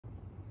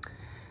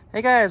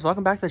Hey guys,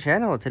 welcome back to the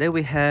channel. Today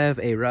we have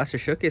a roster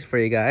showcase for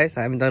you guys.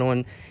 I haven't done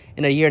one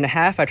in a year and a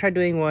half. I tried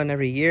doing one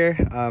every year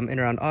in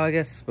around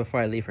August before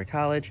I leave for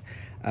college.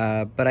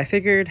 But I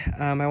figured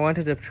I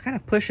wanted to kind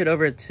of push it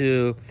over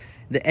to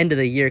the end of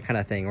the year kind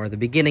of thing, or the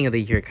beginning of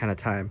the year kind of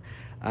time.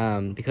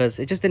 Because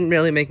it just didn't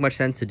really make much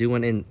sense to do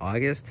one in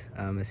August.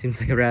 It seems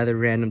like a rather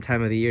random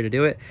time of the year to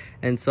do it.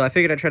 And so I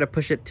figured I'd try to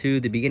push it to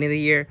the beginning of the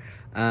year.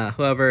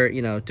 However,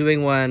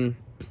 doing one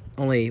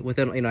only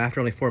within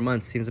after only 4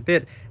 months seems a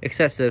bit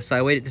excessive,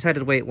 so I decided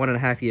to wait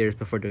 1.5 years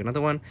before doing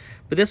another one.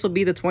 But this will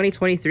be the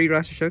 2023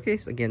 roster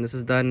showcase. Again, this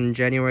is done in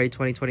January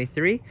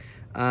 2023.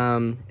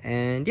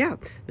 And yeah,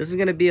 this is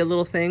going to be a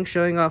little thing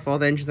showing off all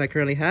the engines I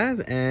currently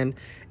have, and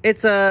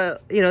it's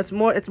it's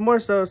more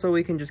so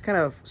we can just kind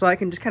of I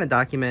can just kind of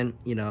document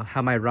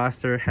how my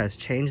roster has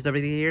changed over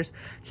the years.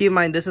 Keep in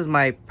mind, this is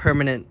my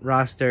permanent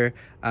roster.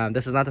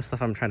 This is not the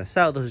stuff I'm trying to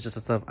sell. This is just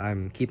the stuff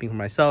I'm keeping for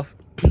myself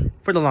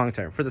for the long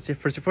term, for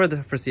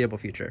the foreseeable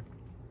future.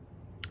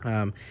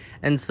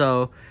 And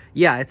so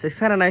yeah, it's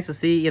kind of nice to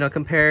see,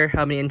 compare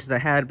how many engines I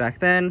had back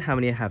then, how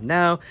many I have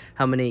now,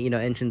 how many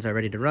engines are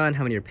ready to run,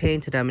 how many are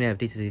painted, how many have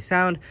DCC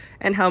sound,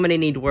 and how many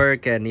need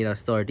work and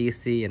still are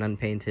DC and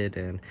unpainted,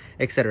 and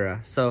etc.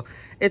 So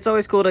it's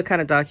always cool to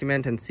kind of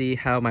document and see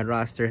how my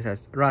roster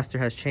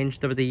has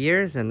changed over the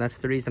years, and that's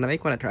the reason I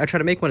try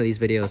to make one of these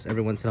videos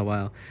every once in a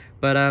while.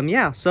 But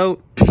yeah,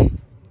 so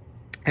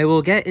I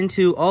will get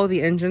into all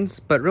the engines,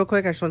 but real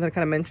quick, I just wanted to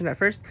kind of mention at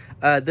first,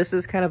 this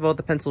is kind of all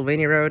the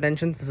Pennsylvania Road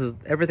engines. This is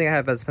everything I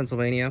have that's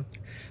Pennsylvania.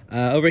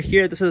 Over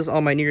here, this is all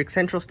my New York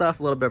Central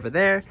stuff, a little bit over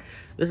there.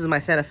 This is my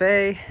Santa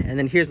Fe, and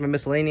then here's my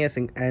miscellaneous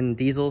and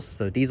diesels.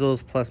 So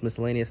diesels plus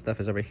miscellaneous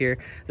stuff is over here.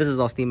 This is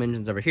all steam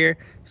engines over here.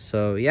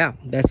 So yeah,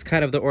 that's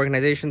kind of the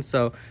organization.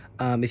 So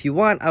if you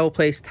want, I will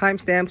place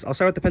timestamps. I'll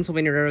start with the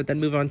Pennsylvania Railroad, then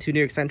move on to New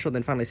York Central,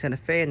 then finally Santa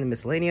Fe and the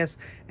miscellaneous.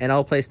 And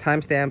I'll place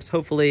timestamps,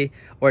 hopefully,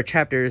 or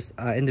chapters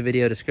in the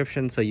video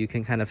description, so you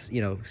can kind of,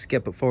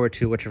 skip forward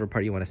to whichever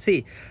part you want to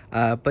see.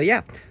 But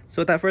yeah,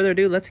 so without further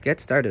ado, let's get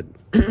started.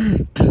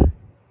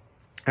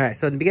 All right,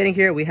 so in the beginning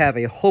here, we have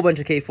a whole bunch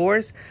of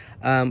K4s.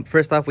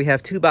 First off, we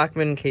have two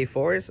Bachmann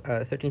K4s.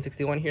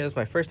 1361 here is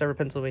my first ever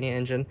Pennsylvania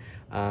engine,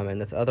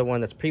 and that's the other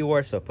one that's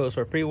pre-war, so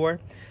post-war,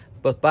 pre-war,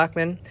 both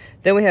Bachmann.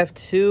 Then we have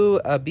two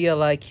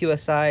BLI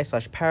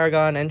QSI /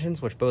 Paragon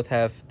engines, which both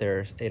have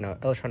their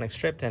electronic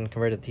stripped and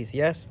converted to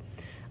TCS.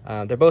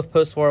 They're both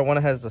post-war. One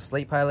has the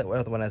slate pilot, the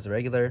other one has the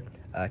regular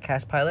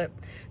cast pilot.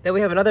 Then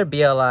we have another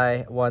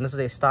BLI one. This is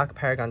a stock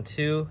Paragon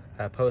 2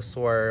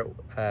 post-war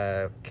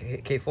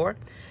K4.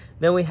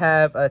 Then we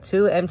have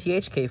two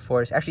MTH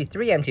K4s, actually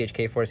three MTH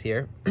K4s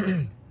here.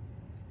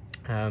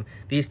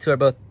 These two are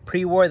both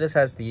pre-war. This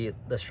has the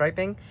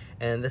striping,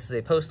 and this is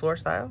a post-war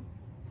style.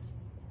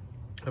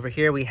 Over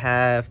here we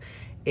have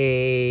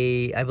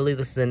I believe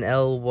this is an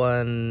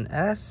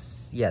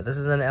L1S. Yeah, this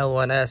is an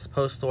L1S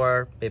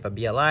post-war made by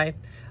BLI.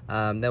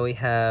 Then we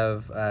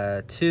have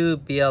two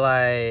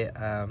BLI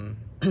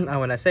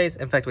I1SAs.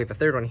 In fact, we have a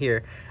third one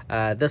here.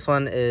 This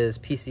one is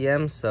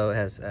PCM, so it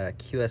has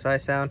QSI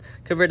sound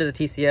converted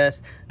to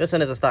TCS. This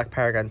one is a stock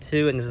Paragon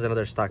 2, and this is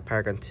another stock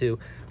Paragon 2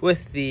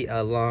 with the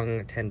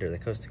long tender, the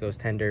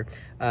coast-to-coast tender.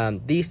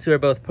 These two are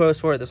both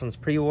post-war. This one's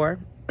pre-war.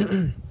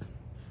 And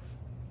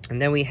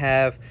then we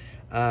have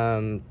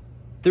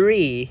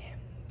three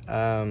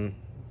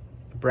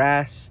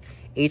brass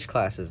H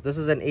classes. This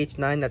is an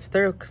H9 that's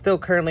still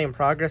currently in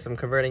progress. I'm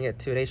converting it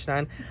to an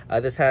H9.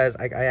 This has,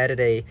 I added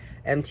a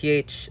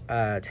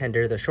MTH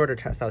tender, the shorter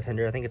style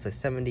tender. I think it's a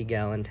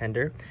 70-gallon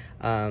tender.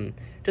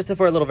 Just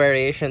for a little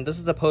variation, this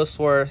is a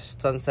post-war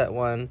Sunset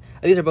one.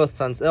 These are both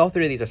Sunset. All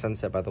three of these are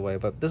Sunset, by the way,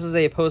 but this is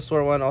a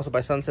post-war one also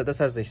by Sunset. This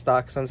has the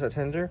stock Sunset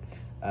tender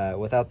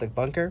without the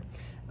bunker.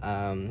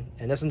 And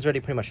this one's already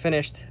pretty much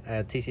finished,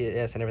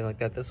 TCS and everything like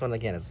that. This one,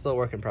 again, is still a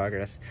work in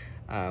progress.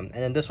 And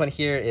then this one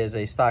here is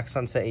a stock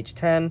Sunset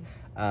H10.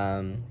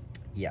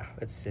 Yeah,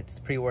 it's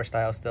pre-war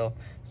style still.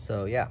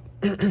 So yeah.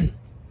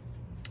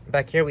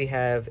 Back here we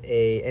have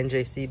a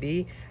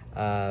NJCB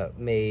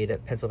made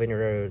Pennsylvania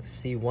Road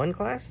C1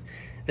 class.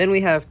 Then we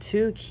have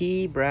two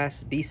key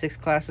brass B6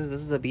 classes.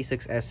 This is a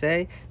B6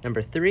 SA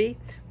number 3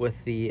 with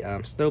the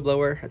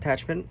snowblower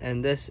attachment,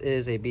 and this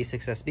is a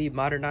B6 SB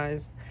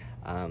modernized.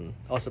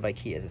 Also by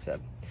Key, as I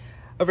said.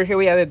 Over here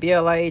we have a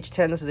BLI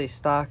H10. This is a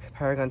stock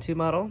Paragon 2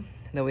 model.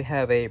 And then we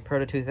have a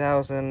Proto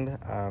 2000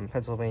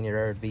 Pennsylvania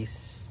Road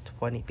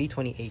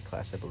B28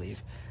 class, I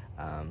believe.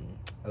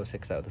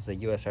 060. This is a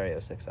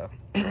USRA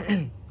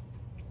 060.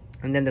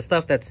 And then the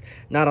stuff that's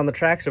not on the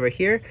tracks over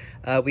here,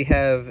 we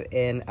have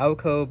an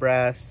Alco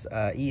Brass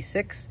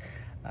E6,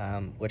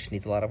 which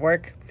needs a lot of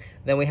work.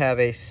 Then we have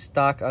a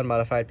stock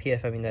unmodified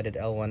PFM United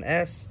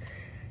L1S.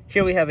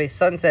 Here we have a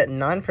Sunset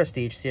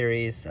Non-Prestige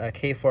Series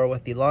K4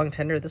 with the long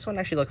tender. This one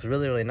actually looks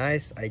really, really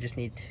nice. I just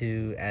need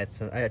to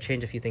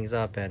change a few things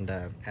up and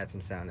add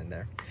some sound in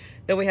there.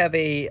 Then we have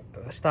a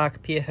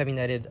stock PFM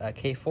United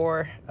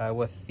K4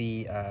 with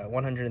the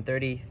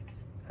 130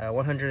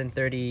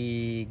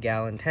 130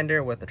 gallon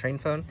tender with the train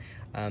phone.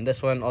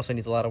 This one also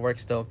needs a lot of work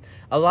still.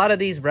 A lot of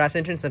these brass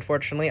engines,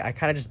 unfortunately, I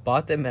kind of just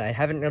bought them and I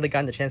haven't really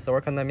gotten the chance to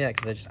work on them yet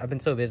because I've been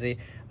so busy.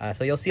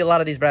 So you'll see a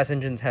lot of these brass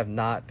engines have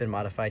not been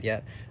modified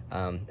yet,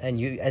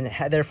 and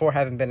therefore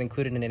haven't been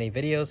included in any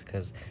videos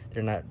because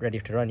they're not ready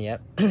to run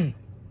yet.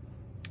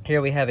 Here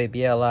we have a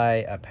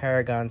BLI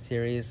Paragon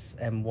Series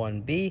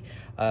M1B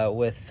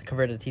with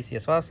converted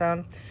TCS wow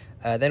sound.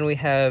 Then we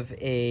have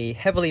a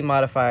heavily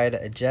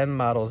modified GEM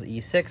Models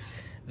E6.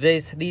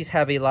 These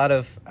have a lot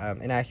of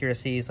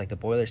inaccuracies, like the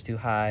boiler's too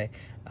high,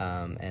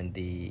 and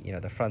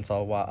the front's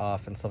all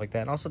off and stuff like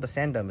that. And also the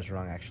sand dome is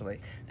wrong.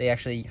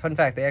 Fun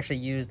fact, they actually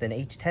used an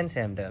H10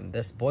 sand dome.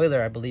 This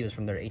boiler, I believe, is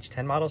from their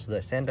H10 model, so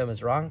the sand dome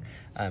is wrong.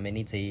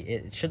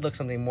 It should look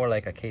something more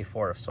like a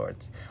K4 of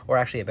sorts, or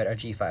actually a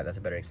G5. That's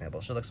a better example.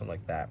 It should look something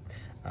like that.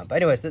 But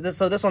anyways,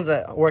 this one's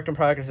a work in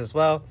progress as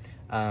well.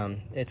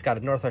 It's got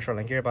a Northwest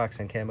Rolling gearbox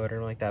and cam motor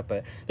and like that,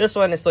 but this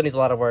one still needs a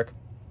lot of work.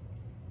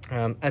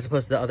 As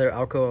opposed to the other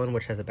Alco one,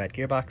 which has a bad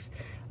gearbox.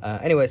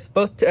 Anyways,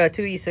 both two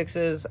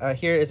E6s.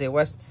 Here is a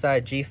West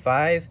Side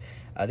G5.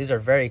 These are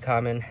very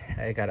common.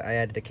 I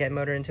added a cam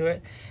motor into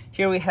it.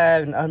 Here we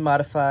have an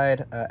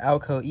unmodified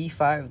Alco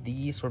E5.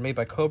 These were made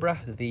by Cobra,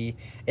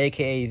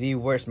 aka the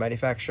worst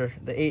manufacturer,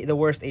 the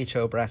worst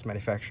HO brass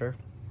manufacturer.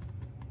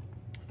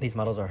 These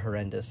models are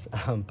horrendous,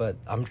 but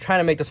I'm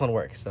trying to make this one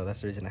work, so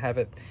that's the reason I have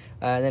it.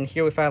 And then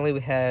here we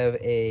have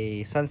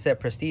a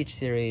Sunset Prestige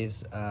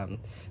Series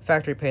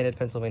factory painted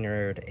Pennsylvania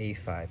Road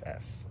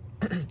A5S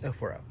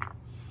 040.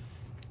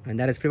 And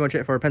that is pretty much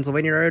it for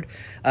Pennsylvania Road.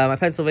 My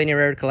Pennsylvania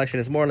Road collection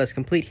is more or less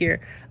complete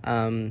here.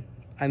 I'm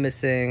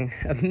missing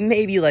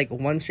maybe like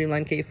one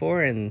streamlined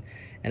K4 and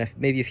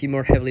maybe a few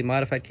more heavily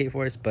modified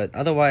K4s, but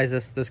otherwise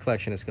this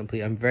collection is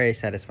complete. I'm very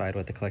satisfied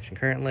with the collection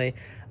currently,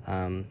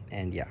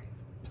 and yeah.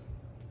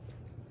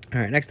 All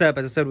right, next up,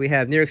 as I said, we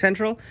have New York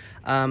Central.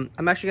 I'm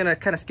actually going to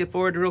kind of skip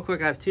forward real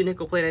quick. I have two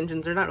nickel plate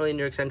engines. They're not really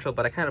New York Central,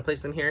 but I kind of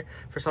placed them here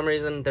for some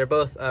reason. They're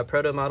both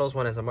proto models.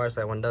 One has a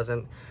Marsite, one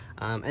doesn't.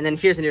 And then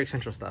here's the New York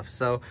Central stuff.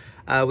 So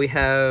we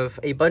have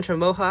a bunch of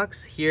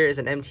Mohawks. Here is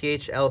an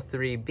MTH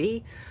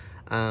L3B.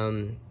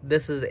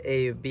 This is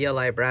a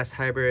BLI brass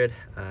hybrid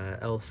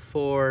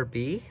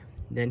L4B.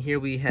 Then here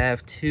we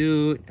have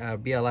two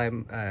BLI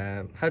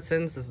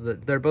Hudsons.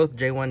 They're both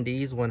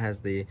J1Ds. One has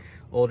the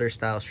older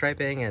style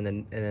striping, and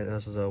then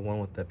this is one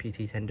with the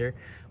PT tender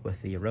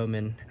with the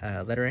Roman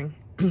lettering.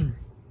 And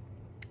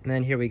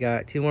then here we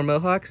got two more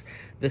Mohawks.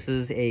 This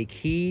is a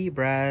Key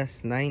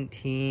Brass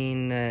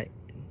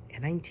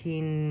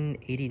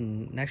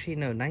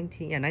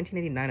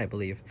 1989, I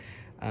believe.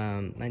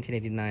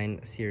 1989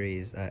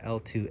 series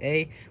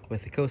L2A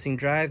with the coasting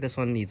drive. This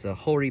one needs a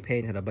whole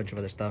repaint and a bunch of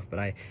other stuff, but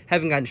I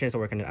haven't gotten a chance to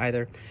work on it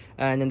either.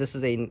 And then this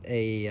is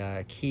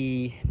a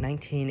Key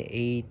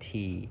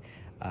 1980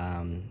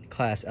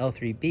 class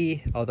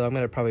L3B, although I'm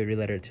going to probably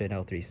reletter it to an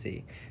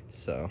L3C.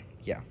 So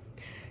yeah,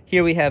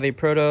 here we have a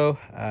proto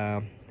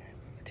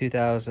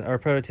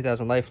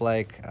 2000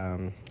 lifelike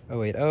 080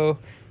 New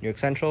York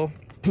Central.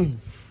 And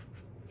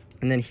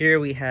then here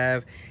we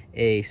have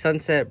a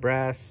Sunset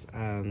Brass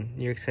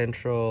New York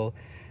Central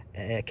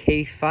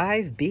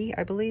K5B,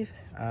 I believe.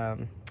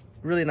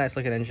 Really nice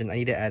looking engine. I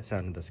need to add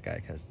sound to this guy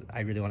because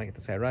I really want to get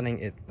this guy running.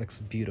 It looks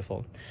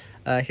beautiful.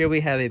 Here we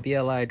have a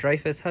BLI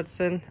Dreyfus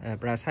Hudson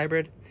brass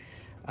hybrid.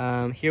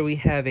 Here we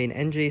have an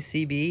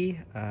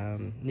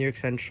NJCB New York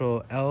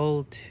Central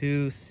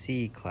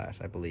L2C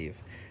class, I believe.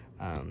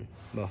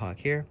 Mohawk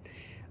here.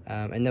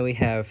 And then we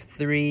have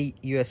three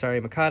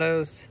USRA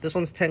Mikados. This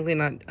one's technically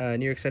not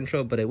New York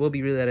Central, but it will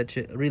be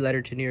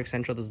relettered to New York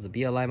Central. This is a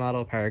BLI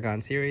model,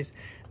 Paragon Series.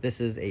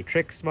 This is a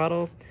Trix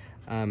model,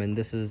 and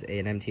this is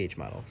an MTH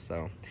model.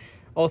 So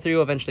all three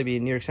will eventually be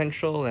New York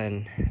Central,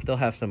 and they'll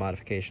have some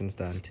modifications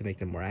done to make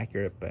them more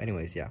accurate. But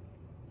anyways, yeah.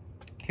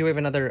 Here we have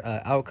another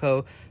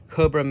Alco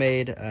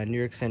Cobra-made New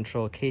York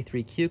Central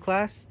K3Q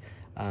class.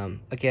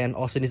 Again,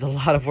 also needs a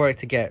lot of work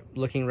to get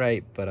looking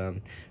right, but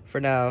for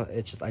now,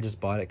 I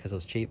just bought it because it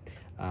was cheap.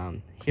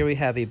 Here we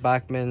have a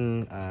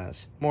Bachmann,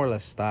 more or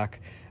less stock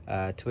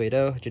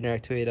 280,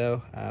 generic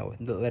 280,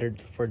 lettered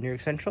for New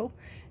York Central.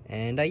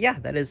 And yeah,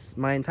 that is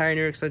my entire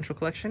New York Central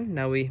collection.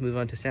 Now we move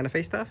on to Santa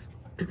Fe stuff.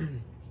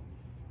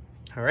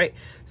 All right,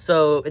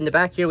 so in the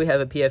back here, we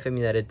have a PFM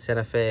United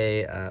Santa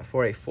Fe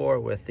 484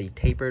 with the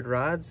tapered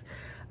rods.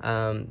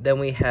 Then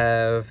we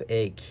have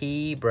a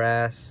Key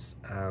Brass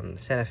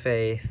Santa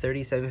Fe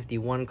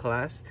 3751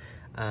 class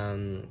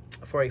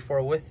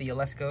 484 with the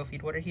Alesco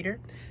feed water heater.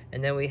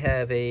 And then we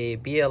have a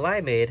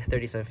BLI made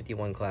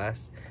 3751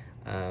 class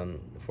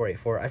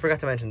 484. I forgot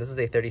to mention, this is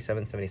a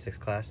 3776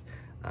 class.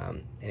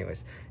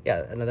 Anyways,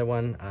 yeah, another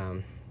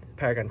one,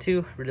 Paragon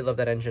 2. Really love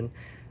that engine.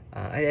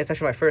 It's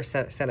actually my first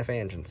Santa Fe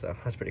engine, so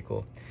that's pretty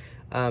cool.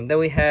 Then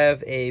we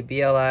have a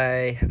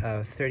BLI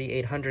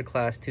 3800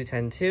 class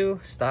 2102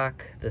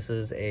 stock. This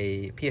is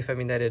a PFM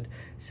United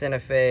Santa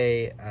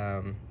Fe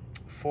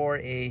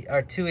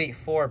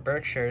 284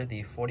 Berkshire,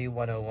 the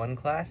 4101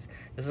 class.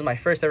 This is my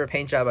first ever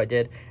paint job I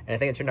did, and I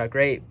think it turned out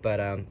great, but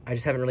I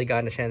just haven't really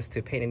gotten a chance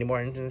to paint any more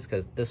engines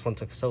because this one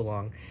took so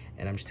long,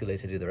 and I'm just too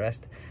lazy to do the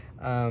rest.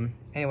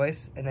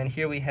 Anyways, and then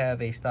here we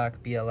have a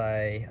stock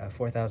BLI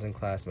 4000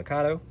 class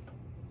Mikado.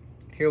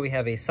 Here we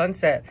have a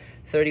Sunset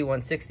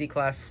 3160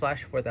 class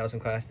 / 4000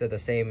 class. They're the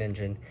same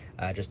engine,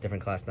 just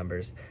different class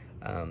numbers.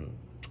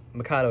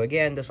 Mikado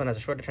again, this one has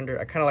a shorter tender.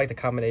 I kind of like the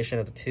combination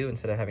of the two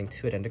instead of having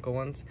two identical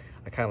ones.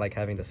 I kind of like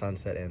having the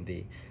Sunset and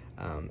the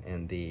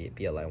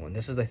BLI one.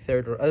 This is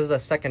the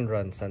second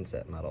run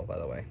Sunset model, by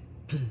the way.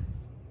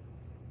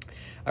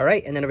 All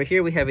right, and then over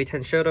here we have a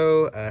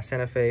Tenshoto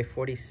Santa Fe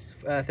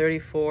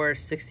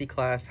 3460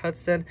 class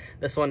Hudson.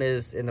 This one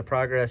is in the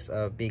progress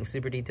of being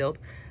super detailed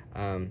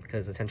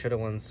because the Tenshoto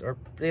ones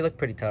they look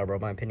pretty terrible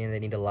in my opinion. They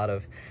need a lot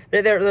of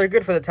they're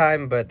good for the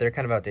time, but they're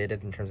kind of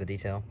outdated in terms of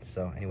detail.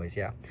 So anyways,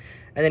 yeah.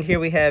 And then here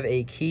we have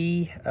a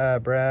Key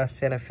brass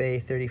Santa Fe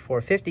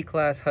 3450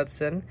 class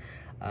Hudson,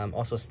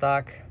 also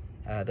stock.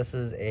 This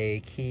is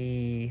a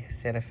Key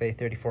Santa Fe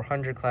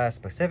 3400 class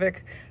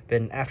Pacific.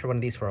 Been after one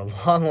of these for a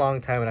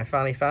long time, and I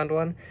finally found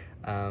one.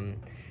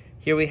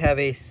 Here we have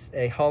a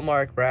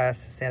Hallmark brass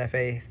Santa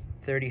Fe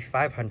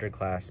 3500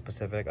 class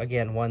Pacific.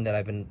 Again, one that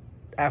I've been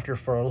after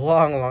for a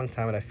long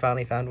time, and I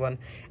finally found one.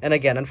 And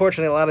again,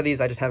 unfortunately, a lot of these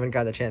I just haven't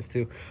gotten the chance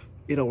to,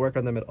 work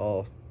on them at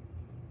all.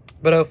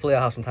 But hopefully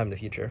I'll have some time in the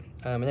future.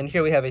 And then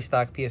here we have a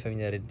stock PFM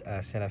United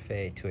Santa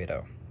Fe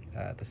 280.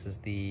 This is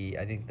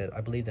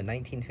I believe the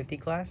 1950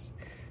 class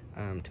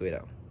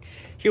 280.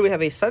 Here we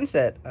have a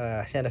Sunset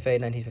Santa Fe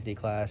 1950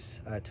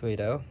 class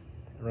 280. It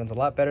runs a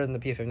lot better than the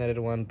PFM United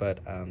one, but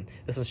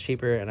this is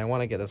cheaper, and I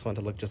want to get this one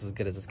to look just as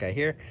good as this guy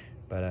here.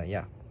 But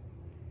yeah.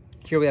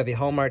 Here we have a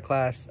Hallmark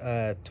class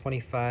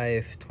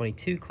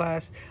 2522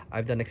 class.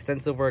 I've done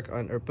extensive work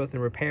on both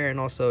in repair and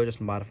also just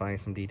modifying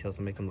some details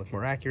to make them look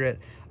more accurate.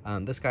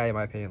 This guy, in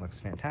my opinion, looks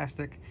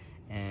fantastic.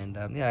 And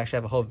yeah, I actually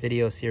have a whole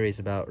video series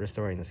about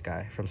restoring this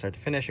guy from start to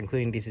finish,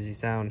 including DCC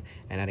sound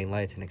and adding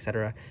lights and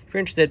etc. If you're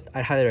interested,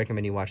 I'd highly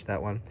recommend you watch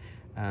that one.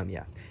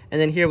 Yeah. And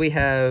then here we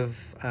have,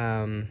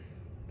 I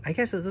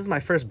guess this is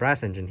my first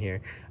brass engine here.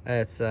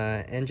 It's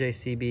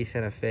NJCB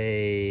Santa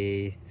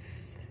Fe,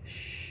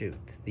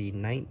 the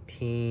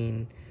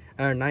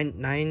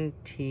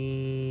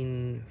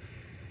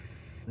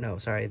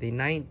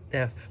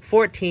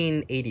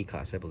 1480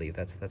 class, I believe.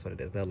 That's what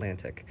it is, the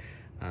Atlantic.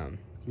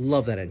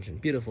 Love that engine,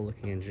 beautiful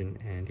looking engine.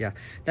 And yeah,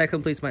 that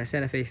completes my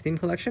Santa Fe steam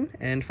collection.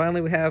 And finally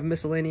we have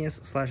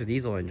miscellaneous /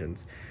 diesel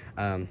engines.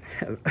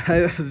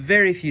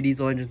 Very few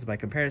diesel engines by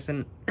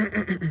comparison.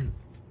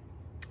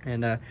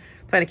 And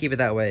plan to keep it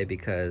that way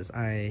because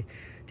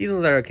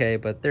diesels are okay,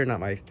 but they're not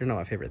my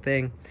favorite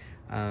thing.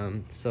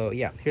 So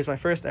yeah, here's my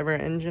first ever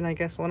engine, I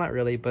guess. Well, not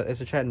really, but it's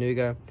a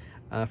Chattanooga,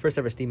 first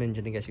ever steam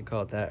engine, I guess you'd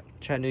call it that.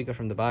 Chattanooga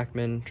from the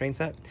Bachmann train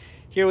set.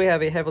 Here we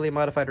have a heavily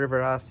modified River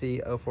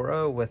Rossi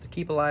 040 with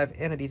Keep Alive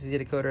and a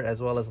DCZ decoder,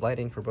 as well as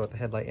lighting for both the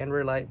headlight and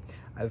rear light.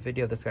 I have a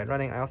video of this guy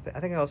running. I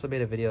think I also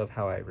made a video of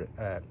how I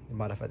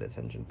modified this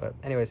engine. But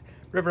anyways,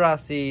 River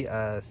Rossi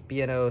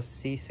B&O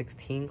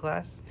C16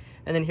 class.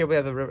 And then here we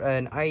have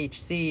an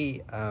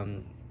IHC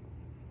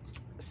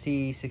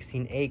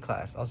C16A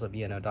class, also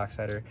B&O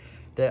Docksider.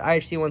 The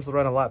IHC ones will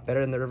run a lot better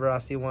than the River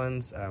Rossi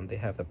ones. They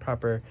have the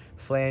proper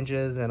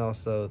flanges, and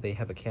also they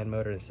have a can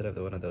motor instead of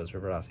one of those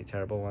River Rossi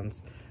terrible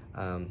ones.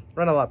 Run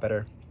a lot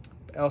better.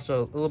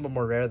 Also a little bit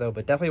more rare though,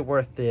 but definitely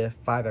worth the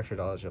 $5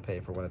 extra you'll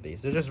pay for one of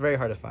these. They're just very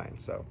hard to find,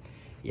 so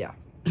yeah.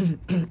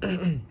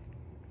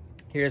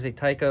 Here's a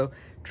Tyco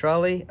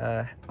trolley.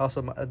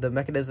 Also, the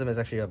mechanism is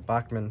actually a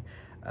Bachmann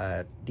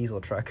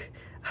diesel truck.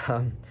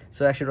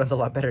 So it actually runs a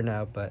lot better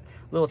now, but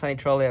little tiny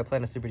trolley. I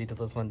plan to super detail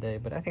this one day,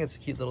 but I think it's a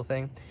cute little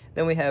thing.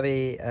 Then we have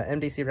a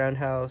MDC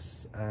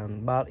Roundhouse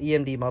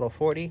EMD Model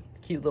 40,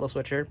 cute little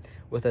switcher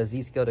with a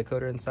Z-Scale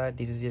decoder inside,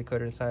 DCZ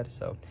decoder inside,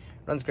 so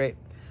runs great.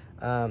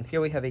 Here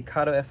we have a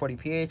Kato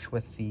F40PH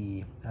with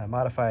the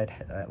modified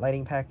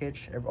lighting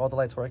package. All the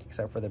lights work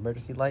except for the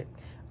emergency light.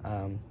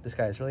 This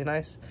guy is really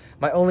nice.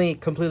 My only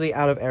completely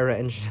out of era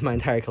engine in my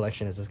entire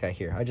collection is this guy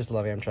here. I just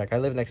love Amtrak. I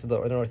live next to the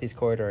Northeast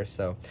Corridor,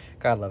 so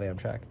God love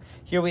Amtrak.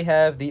 Here we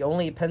have the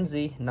only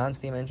Penzi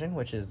non-steam engine,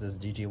 which is this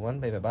GG1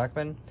 made by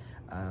Bachmann.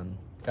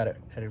 Got it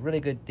at a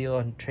really good deal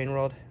on Train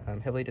World,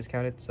 heavily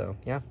discounted, so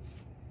yeah.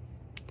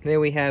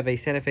 Then we have a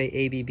Santa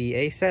Fe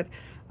ABBA set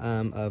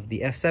of the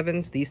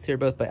F7s. These two are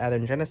both by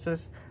Athearn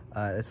Genesis.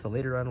 It's the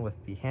later run with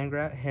the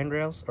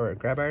handrails or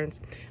grab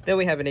irons. Then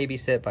we have an AB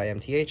set by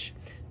MTH.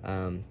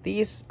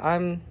 These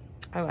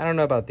I don't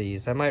know about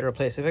these. I might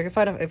replace if I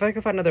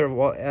can find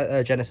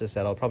another Genesis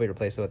set, I'll probably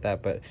replace it with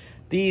that. But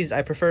these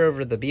I prefer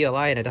over the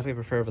BLI, and I definitely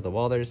prefer over the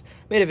Walders.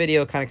 Made a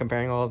video kind of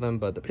comparing all of them,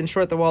 but in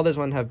short, the Walders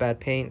one have bad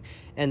paint,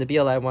 and the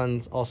BLI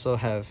ones also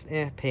have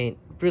paint,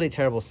 really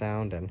terrible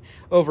sound, and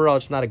overall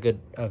it's not a good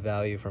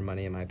value for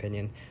money in my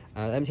opinion.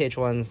 MTH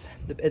ones,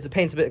 the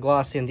paint's a bit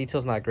glossy and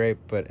detail's not great,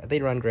 but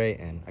they run great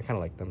and I kind of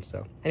like them.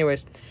 So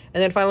anyways,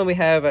 and then finally we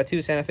have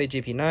two Santa Fe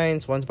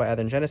GP9s. One's by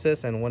Athearn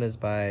Genesis and one is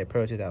by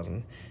Pro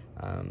 2000.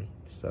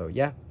 So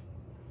yeah,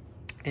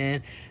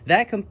 And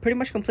that pretty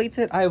much completes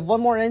it. I have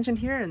one more engine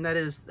here, and that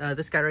is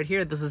this guy right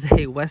here. This is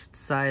a West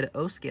Side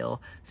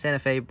O-Scale Santa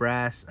Fe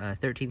Brass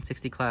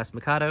 1360 class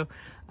Mikado.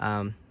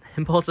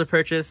 Impulsive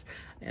purchase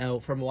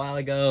from a while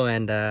ago,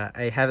 and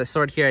I have it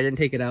stored here. I didn't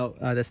take it out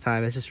this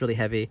time. It's just really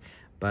heavy.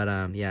 But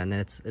yeah, and then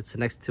it's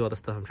next to all the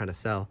stuff I'm trying to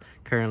sell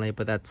currently.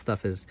 But that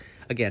stuff is,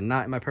 again,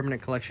 not in my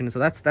permanent collection. So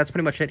that's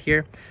pretty much it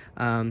here.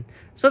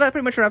 So that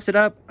pretty much wraps it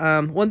up.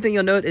 One thing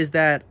you'll note is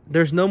that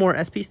there's no more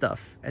SP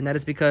stuff, and that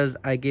is because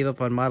I gave up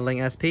on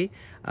modeling SP.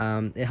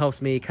 It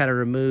helps me kind of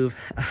remove,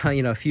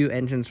 a few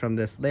engines from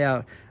this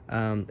layout.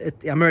 I'm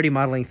already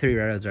modeling 3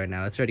 railroads right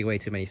now. It's already way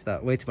too much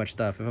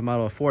stuff. If I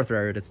model a 4th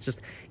railroad, it's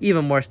just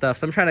even more stuff.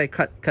 So I'm trying to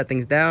cut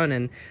things down,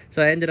 and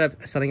so I ended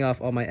up selling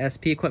off all my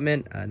SP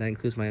equipment. That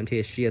includes my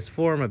MTH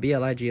GS4, my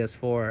BLI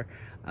GS4,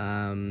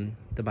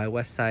 my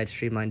West Side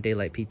Streamline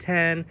Daylight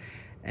P10,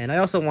 and I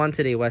also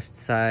wanted a West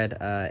Side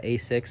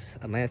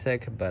A6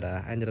 Atlantic, but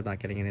I ended up not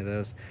getting any of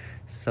those.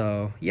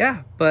 So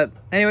yeah, but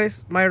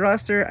anyways, my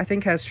roster I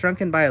think has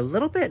shrunken by a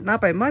little bit, not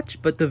by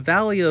much, but the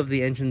value of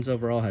the engines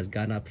overall has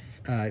gone up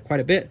quite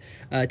a bit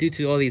due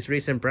to all these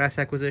recent brass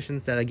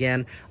acquisitions that,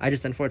 again, I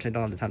just unfortunately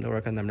don't have the time to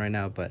work on them right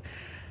now. But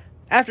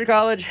after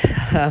college,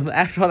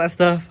 after all that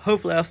stuff,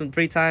 hopefully I'll have some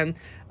free time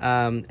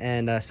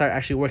and start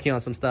actually working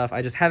on some stuff.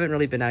 I just haven't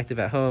really been active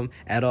at home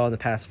at all in the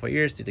past 4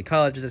 years due to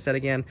college, as I said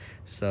again.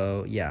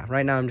 So yeah,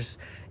 right now I'm just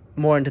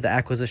more into the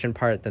acquisition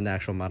part than the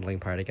actual modeling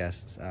part, I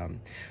guess.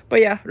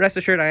 But yeah, rest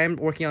assured, I am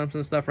working on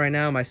some stuff right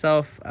now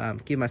myself,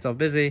 keep myself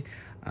busy.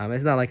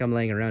 It's not like I'm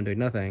laying around doing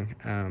nothing,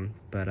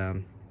 but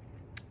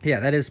yeah,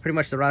 that is pretty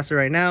much the roster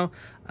right now.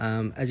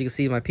 As you can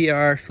see, my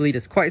PR fleet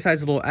is quite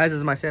sizable, as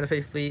is my Santa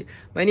Fe fleet.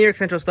 My New York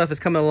Central stuff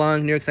is coming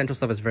along. New York Central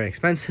stuff is very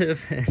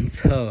expensive, and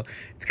so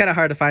it's kind of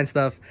hard to find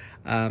stuff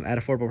at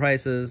affordable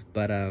prices,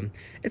 but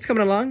it's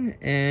coming along.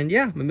 And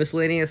yeah, my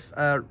miscellaneous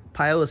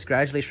pile is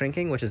gradually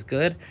shrinking, which is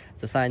good.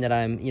 It's a sign that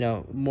I'm,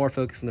 more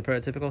focused on the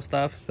prototypical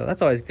stuff, so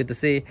that's always good to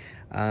see.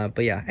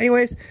 But yeah,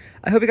 anyways,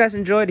 I hope you guys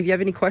enjoyed. If you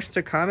have any questions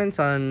or comments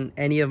on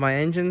any of my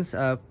engines,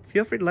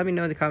 feel free to let me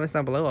know in the comments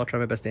down below. I'll try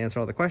my best to answer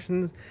all the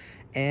questions.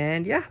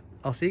 And yeah,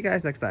 I'll see you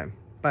guys next time.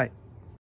 Bye.